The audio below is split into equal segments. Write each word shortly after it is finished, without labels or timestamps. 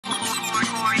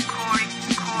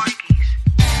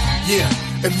Yeah,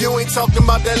 if you ain't talking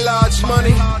about that large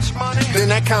money, then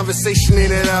that conversation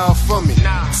ain't at all for me.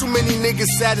 Too many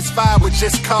niggas satisfied with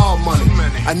just call money.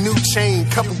 A new chain,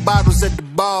 couple bottles at the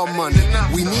bar money.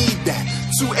 We need that.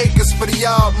 2 acres for the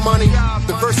yard money.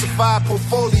 Diversified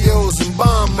portfolios and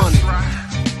bond money.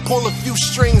 Pull a few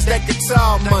strings, that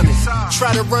guitar money.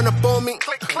 Try to run up on me?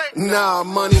 Nah,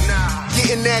 money.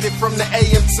 Getting at it from the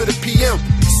AM to the PM.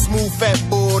 Smooth fat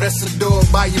boy, that's a door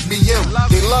by your BM.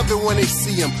 They love it when they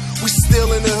see him. We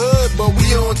still in the hood, but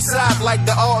we on top like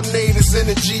the alternators in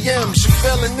the GMs. You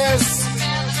feeling this?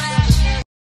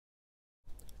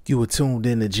 You were tuned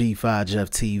in to G5 Jeff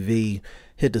TV.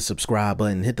 Hit the subscribe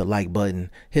button, hit the like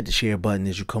button, hit the share button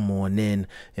as you come on in,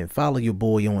 and follow your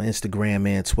boy on Instagram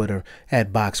and Twitter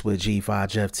at BoxingFirst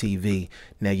Jeff TV.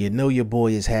 Now you know your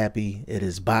boy is happy. It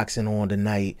is boxing on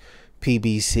tonight.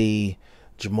 PBC,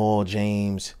 Jamal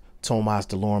James, Tomas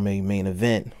Delorme main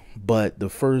event. But the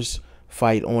first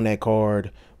fight on that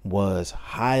card was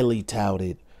highly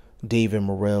touted. David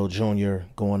Morrell Jr.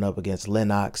 going up against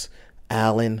Lennox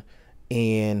Allen,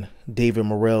 and David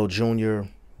Morrell Jr.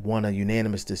 won a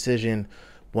unanimous decision.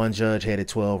 One judge had it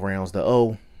 12 rounds to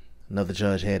 0. Another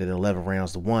judge had it 11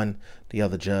 rounds to 1. The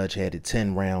other judge had it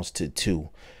 10 rounds to 2.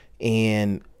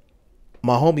 And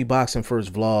my homie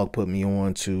BoxingFirst Vlog put me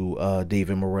on to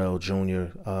David Morrell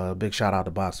Jr. Big shout out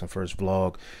to BoxingFirst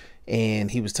Vlog. And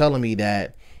he was telling me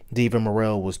that David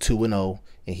Morrell was 2-0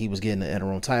 and he was getting an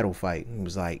interim title fight. He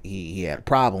was like, he had a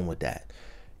problem with that.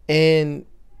 And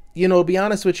you know, to be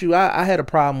honest with you, I had a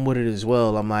problem with it as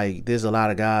well. I'm like, there's a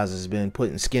lot of guys that's been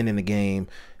putting skin in the game.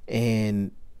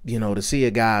 And, you know, to see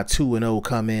a guy 2-0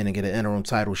 come in and get an interim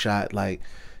title shot, like,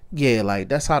 yeah, like,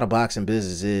 that's how the boxing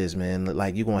business is, man.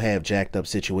 Like, you're going to have jacked up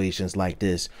situations like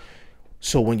this.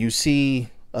 So when you see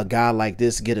a guy like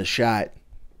this get a shot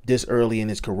this early in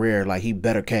his career, like, he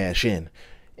better cash in.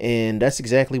 And that's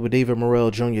exactly what David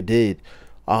Morrell Jr. did.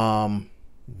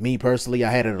 Me personally,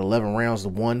 I had it 11 rounds to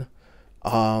 1.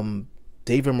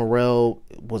 David Morrell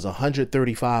was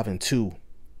 135-2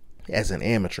 as an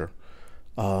amateur.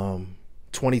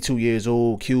 22 years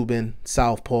old, Cuban,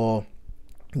 southpaw.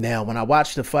 Now, when I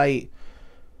watched the fight,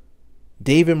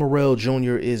 David Morrell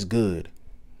Jr. is good.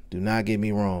 Do not get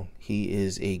me wrong. He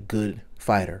is a good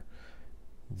fighter.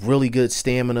 Really good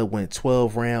stamina, went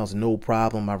 12 rounds, no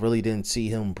problem. I really didn't see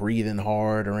him breathing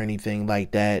hard or anything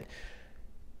like that.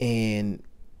 And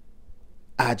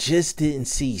I just didn't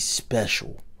see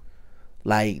special.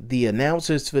 Like, the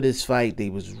announcers for this fight, they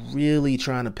was really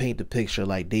trying to paint the picture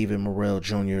like David Morrell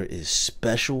Jr. is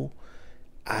special.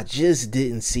 I just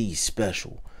didn't see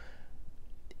special.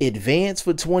 Advanced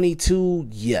for 22,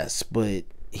 yes, but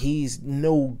he's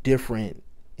no different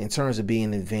in terms of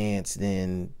being advanced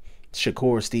than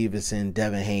Shakur Stevenson,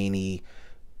 Devin Haney,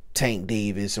 Tank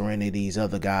Davis, or any of these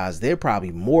other guys. They're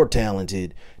probably more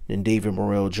talented than David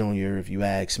Morrell Jr., if you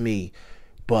ask me.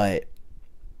 But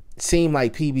it seemed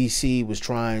like PBC was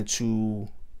trying to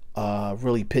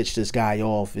really pitch this guy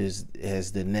off as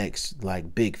the next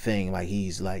like big thing, like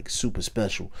he's like super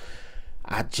special.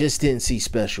 I just didn't see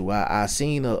special. I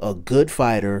seen a good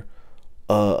fighter,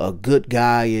 a good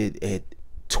guy at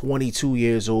 22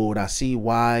 years old. I see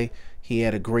why he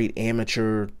had a great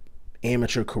amateur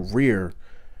career,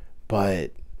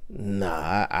 but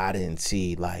nah, I didn't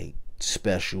see like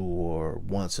special or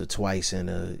once or twice in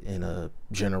a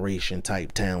generation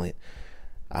type talent.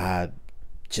 I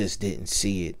just didn't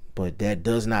see it. But that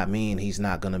does not mean he's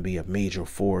not going to be a major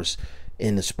force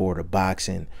in the sport of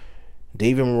boxing.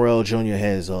 David Morrell Jr.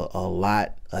 has a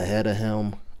lot ahead of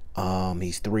him.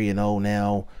 He's 3-0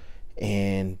 now,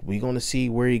 and we're going to see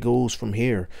where he goes from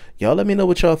here. Y'all let me know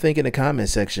what y'all think in the comment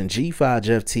section. G5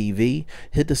 Jeff TV.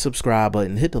 Hit the subscribe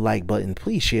button. Hit the like button.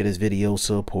 Please share this video.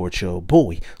 Support your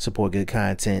boy. Support good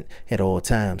content at all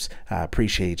times. I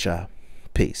appreciate y'all.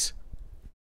 Peace.